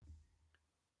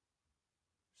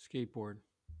Skateboard.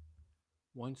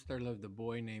 Once there lived a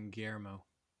boy named Guillermo.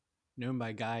 Known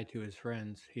by Guy to his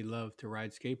friends, he loved to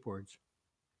ride skateboards.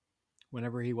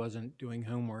 Whenever he wasn't doing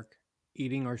homework,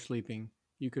 eating, or sleeping,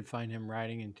 you could find him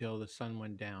riding until the sun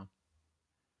went down.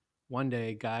 One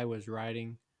day, Guy was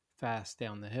riding fast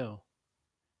down the hill.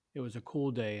 It was a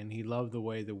cool day, and he loved the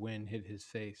way the wind hit his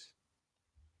face.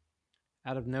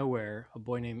 Out of nowhere, a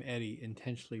boy named Eddie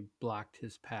intentionally blocked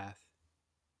his path.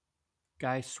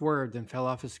 Guy swerved and fell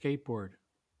off his skateboard.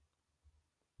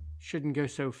 Shouldn't go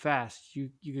so fast,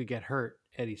 you could get hurt,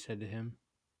 Eddie said to him.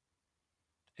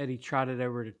 Eddie trotted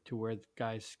over to where the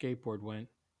guy's skateboard went,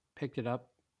 picked it up,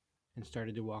 and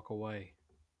started to walk away.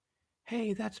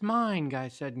 Hey, that's mine, Guy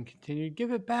said and continued.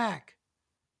 Give it back.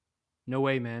 No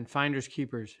way, man. Finders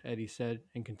keepers, Eddie said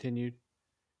and continued.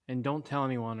 And don't tell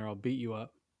anyone or I'll beat you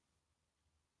up.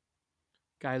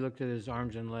 Guy looked at his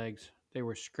arms and legs. They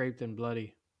were scraped and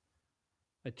bloody.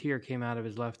 A tear came out of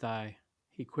his left eye.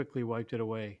 He quickly wiped it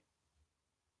away.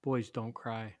 Boys don't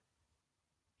cry.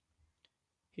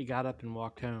 He got up and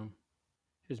walked home.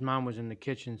 His mom was in the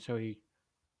kitchen, so he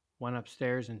went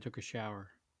upstairs and took a shower.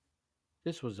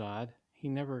 This was odd. He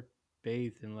never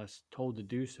bathed unless told to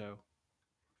do so.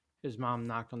 His mom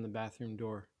knocked on the bathroom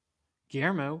door.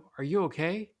 Guillermo, are you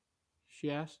okay? She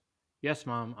asked. Yes,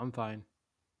 Mom, I'm fine.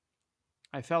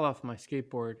 I fell off my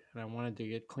skateboard and I wanted to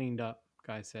get cleaned up,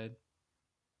 Guy said.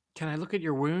 Can I look at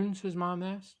your wounds? His mom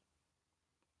asked.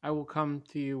 I will come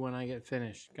to you when I get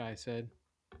finished, Guy said.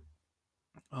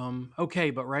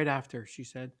 Okay, but right after, she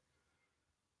said.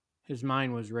 His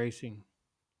mind was racing.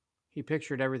 He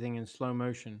pictured everything in slow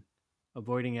motion,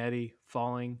 avoiding Eddie,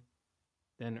 falling,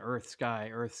 then earth,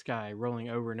 sky, rolling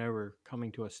over and over,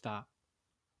 coming to a stop.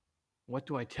 What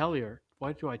do I tell her?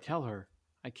 What do I tell her?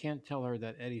 I can't tell her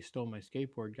that Eddie stole my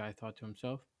skateboard, Guy thought to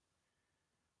himself.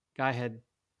 Guy had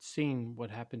seen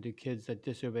what happened to kids that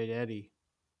disobeyed Eddie.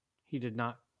 He did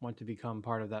not want to become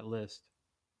part of that list.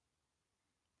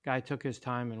 Guy took his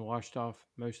time and washed off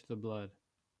most of the blood.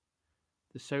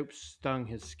 The soap stung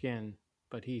his skin,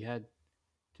 but he had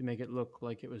to make it look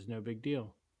like it was no big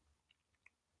deal.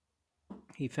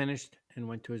 He finished and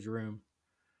went to his room.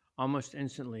 Almost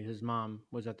instantly, his mom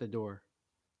was at the door.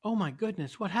 Oh my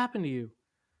goodness, what happened to you?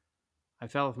 I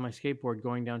fell off my skateboard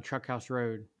going down Truckhouse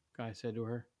Road, Guy said to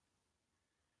her.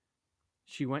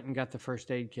 She went and got the first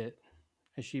aid kit.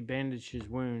 As she bandaged his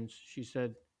wounds, she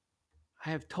said,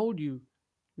 I have told you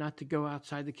not to go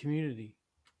outside the community.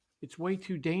 It's way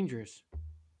too dangerous.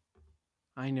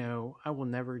 I know. I will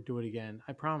never do it again.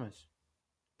 I promise.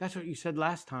 That's what you said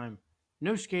last time.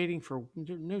 No skateboarding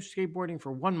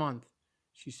for 1 month,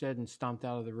 she said and stomped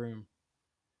out of the room.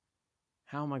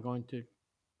 How am I going to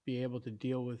be able to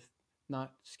deal with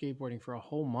not skateboarding for a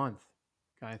whole month?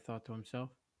 Guy thought to himself.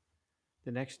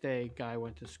 The next day, Guy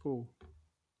went to school.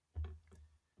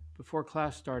 Before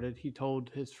class started, he told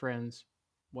his friends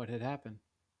what had happened.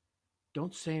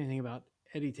 Don't say anything about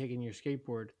Eddie taking your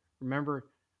skateboard.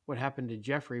 Remember what happened to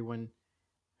Jeffrey when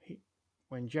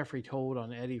Jeffrey told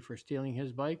on Eddie for stealing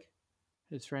his bike?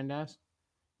 His friend asked.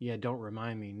 Yeah, don't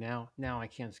remind me. Now I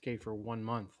can't skate for 1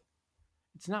 month.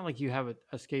 It's not like you have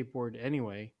a skateboard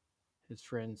anyway, his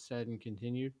friend said and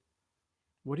continued.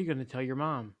 What are you going to tell your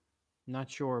mom?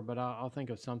 Not sure, but I'll think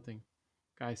of something,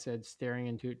 Guy said,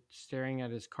 staring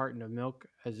at his carton of milk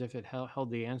as if it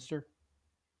held the answer.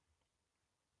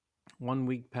 1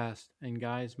 week passed, and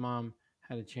Guy's mom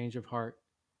had a change of heart.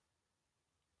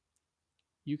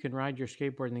 You can ride your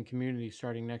skateboard in the community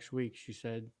starting next week, she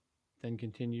said, then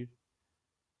continued.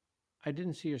 I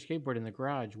didn't see your skateboard in the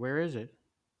garage. Where is it?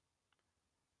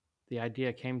 The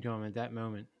idea came to him at that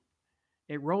moment.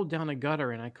 It rolled down a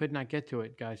gutter and I could not get to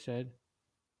it, Guy said.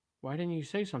 Why didn't you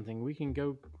say something? We can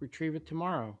go retrieve it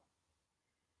tomorrow.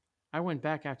 I went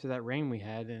back after that rain we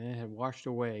had and it had washed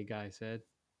away, Guy said.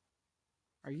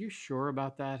 Are you sure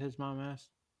about that? His mom asked.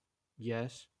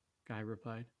 Yes, Guy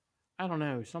replied. I don't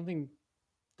know. Something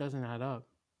doesn't add up,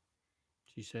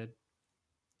 she said.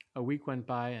 A week went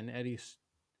by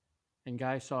and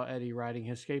Guy saw Eddie riding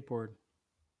his skateboard.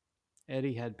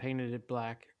 Eddie had painted it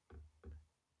black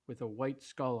with a white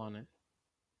skull on it.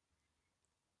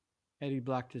 Eddie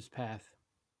blocked his path.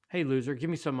 Hey, loser, give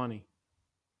me some money.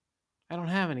 I don't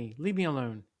have any. Leave me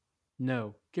alone.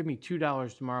 No, give me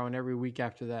 $2 tomorrow and every week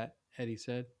after that, Eddie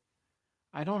said.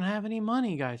 I don't have any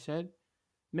money, Guy said.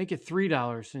 Make it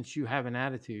 $3 since you have an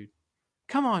attitude.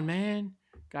 Come on, man,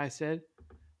 Guy said.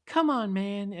 Come on,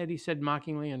 man, Eddie said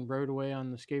mockingly and rode away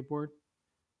on the skateboard.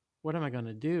 What am I going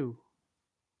to do?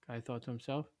 Guy thought to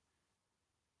himself.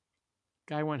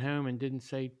 Guy went home and didn't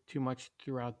say too much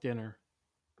throughout dinner.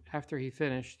 After he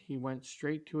finished, he went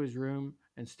straight to his room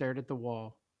and stared at the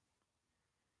wall.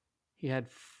 He had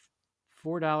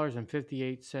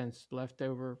 $4.58 left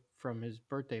over from his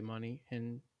birthday money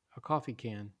in a coffee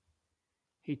can.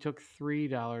 He took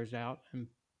 $3 out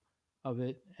of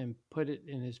it and put it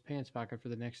in his pants pocket for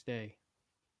the next day.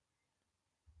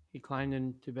 He climbed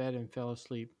into bed and fell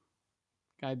asleep.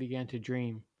 Guy began to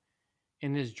dream.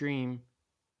 In his dream,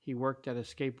 he worked at a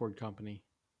skateboard company.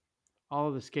 All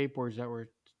of the skateboards that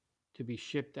were to be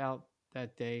shipped out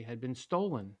that day had been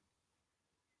stolen.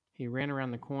 He ran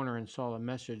around the corner and saw a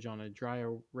message on a dry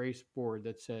erase board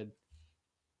that said,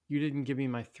 "You didn't give me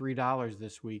my $3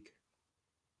 this week."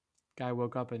 Guy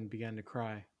woke up and began to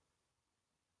cry.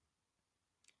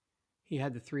 He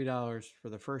had the $3 for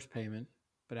the first payment,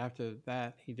 but after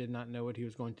that, he did not know what he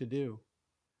was going to do.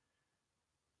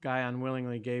 Guy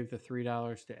unwillingly gave the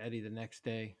 $3 to Eddie the next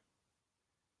day.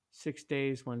 6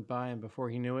 days went by, and before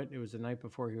he knew it, it was the night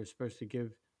before he was supposed to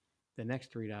give the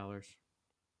next $3.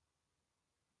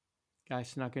 Guy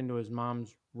snuck into his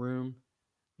mom's room,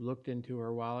 looked into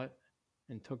her wallet,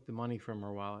 and took the money from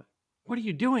her wallet. "What are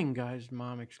you doing?" Guy's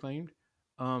mom exclaimed.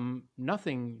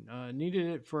 Nothing. Needed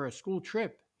it for a school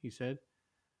trip," he said.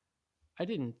 "I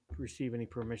didn't receive any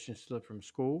permission slip from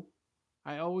school.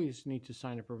 I always need to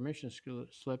sign a permission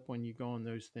slip when you go on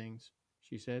those things,"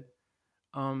 she said.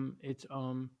 It's,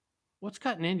 what's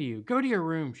gotten into you? Go to your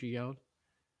room," she yelled.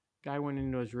 Guy went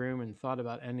into his room and thought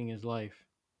about ending his life.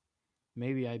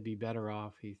 Maybe I'd be better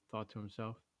off, he thought to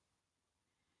himself.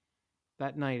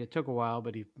 That night, it took a while,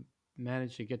 but he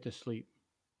managed to get to sleep.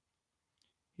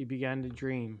 He began to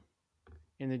dream.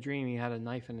 In the dream, he had a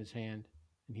knife in his hand,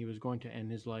 and he was going to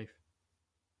end his life.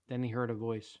 Then he heard a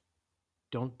voice.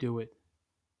 "Don't do it,"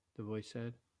 the voice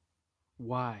said.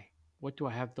 "Why? What do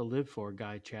I have to live for?"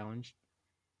 Guy challenged.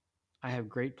 "I have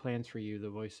great plans for you," the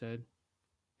voice said.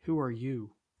 "Who are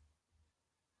you?"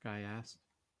 Guy asked.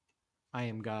 "I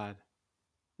am God."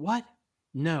 "What?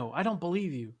 No, I don't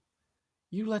believe you.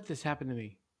 You let this happen to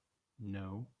me."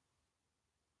 "No."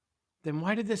 "Then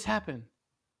why did this happen?"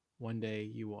 "One day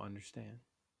you will understand."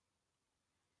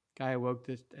 Guy awoke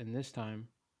and this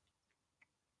time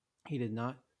he did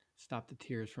not stop the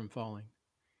tears from falling.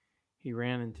 He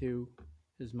ran into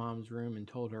his mom's room and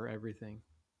told her everything.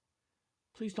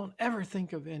 "Please don't ever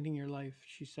think of ending your life,"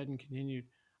 she said and continued.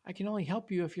 "I can only help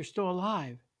you if you're still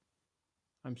alive."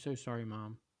 "I'm so sorry,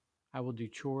 Mom. I will do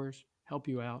chores, help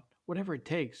you out, whatever it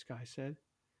takes," Guy said.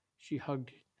 She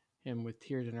hugged him with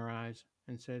tears in her eyes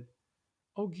and said,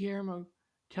 "Oh, Guillermo,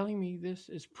 telling me this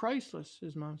is priceless,"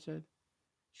 his mom said.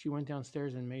 She went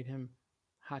downstairs and made him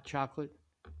hot chocolate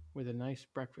with a nice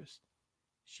breakfast.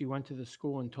 She went to the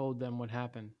school and told them what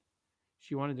happened.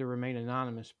 She wanted to remain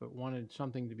anonymous, but wanted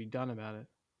something to be done about it.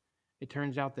 It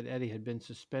turns out that Eddie had been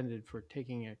suspended for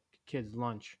taking a kid's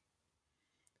lunch.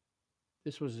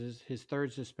 This was his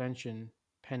third suspension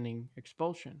pending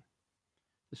expulsion.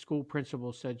 The school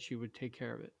principal said she would take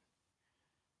care of it.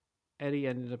 Eddie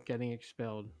ended up getting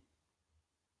expelled.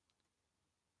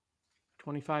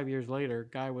 25 years later,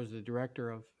 Guy was the director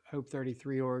of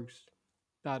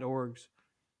Hope33.org's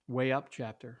Way Up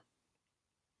chapter.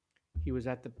 He was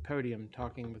at the podium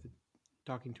talking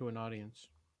to an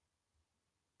audience.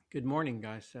 "Good morning,"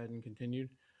 Guy said and continued.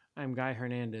 "I am Guy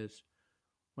Hernandez.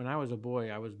 When I was a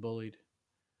boy, I was bullied.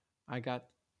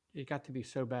 It got to be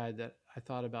so bad that I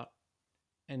thought about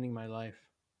ending my life.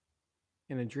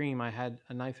 In a dream, I had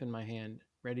a knife in my hand,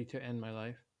 ready to end my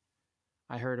life.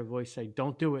 I heard a voice say,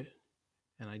 'Don't do it,'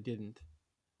 and I didn't.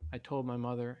 I told my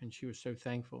mother, and she was so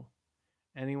thankful.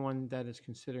 Anyone that is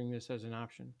considering this as an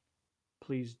option,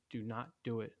 please do not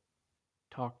do it.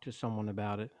 Talk to someone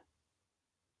about it.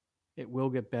 It will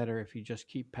get better if you just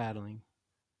keep paddling.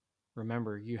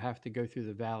 Remember, you have to go through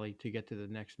the valley to get to the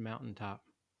next mountaintop.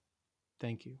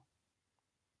 Thank you."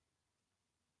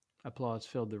 Applause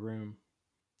filled the room.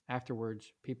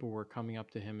 Afterwards, people were coming up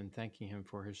to him and thanking him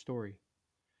for his story.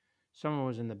 Someone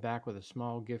was in the back with a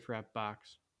small gift-wrap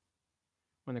box.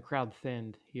 When the crowd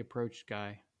thinned, he approached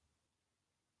Guy.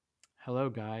 "Hello,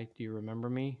 Guy. Do you remember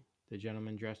me?" the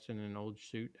gentleman dressed in an old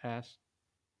suit asked.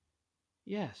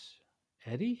 "Yes.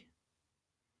 Eddie?"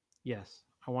 "Yes.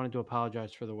 I wanted to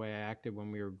apologize for the way I acted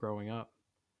when we were growing up.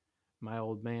 My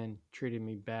old man treated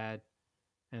me bad,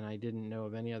 and I didn't know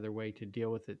of any other way to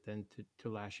deal with it than to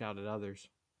lash out at others.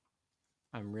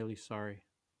 I'm really sorry.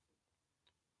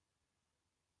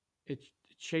 It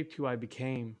shaped who I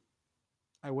became.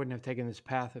 I wouldn't have taken this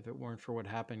path if it weren't for what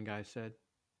happened," Guy said.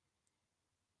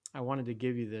 "I wanted to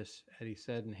give you this," Eddie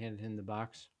said and handed him the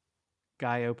box.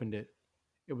 Guy opened it.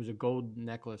 It was a gold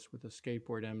necklace with a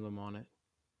skateboard emblem on it.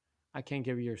 "I can't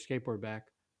give you your skateboard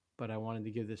back, but I wanted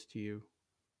to give this to you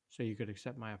so you could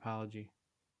accept my apology."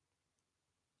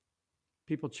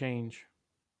 People change.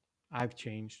 I've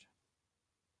changed.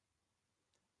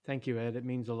 Thank you, Ed. It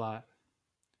means a lot.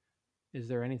 Is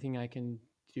there anything I can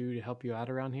do to help you out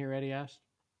around here? Eddie asked.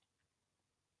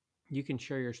 You can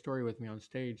share your story with me on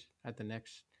stage at the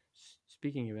next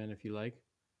speaking event if you like.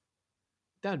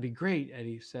 That'd be great,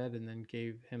 Eddie said, and then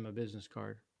gave him a business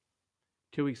card.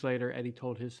 2 weeks later, Eddie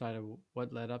told his side of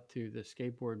what led up to the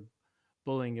skateboard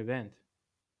bullying event.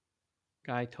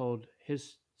 Guy told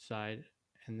his side,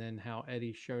 and then how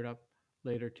Eddie showed up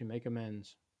later to make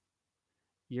amends.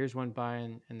 Years went by,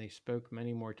 and they spoke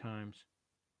many more times.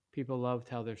 People loved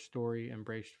how their story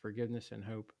embraced forgiveness and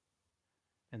hope,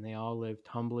 and they all lived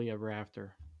humbly ever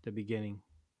after. The beginning.